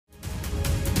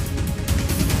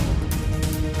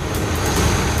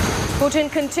Putin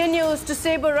continues to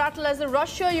saber-rattle as the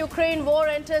Russia-Ukraine war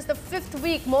enters the fifth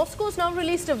week. Moscow's now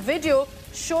released a video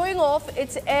showing off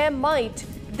its air might.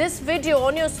 This video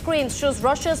on your screens shows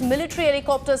Russia's military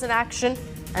helicopters in action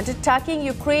and attacking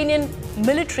Ukrainian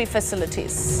military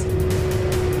facilities.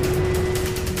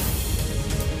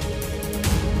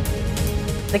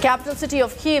 The capital city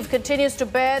of Kyiv continues to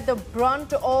bear the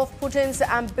brunt of Putin's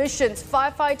ambitions.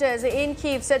 Firefighters in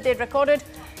Kyiv said they recorded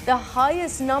the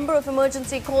highest number of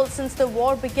emergency calls since the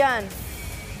war began.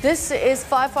 This is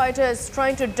firefighters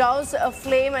trying to douse a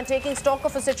flame and taking stock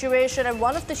of a situation at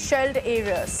one of the shelled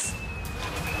areas.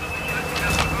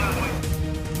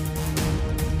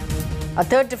 A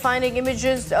third defining image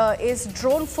is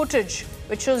drone footage,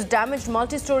 which shows damaged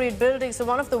multi-storied buildings in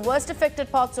one of the worst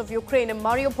affected parts of Ukraine, in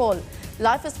Mariupol.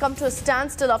 Life has come to a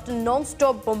standstill after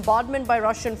non-stop bombardment by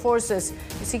Russian forces.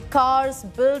 You see cars,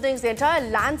 buildings, the entire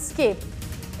landscape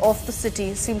of the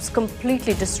city seems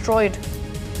completely destroyed.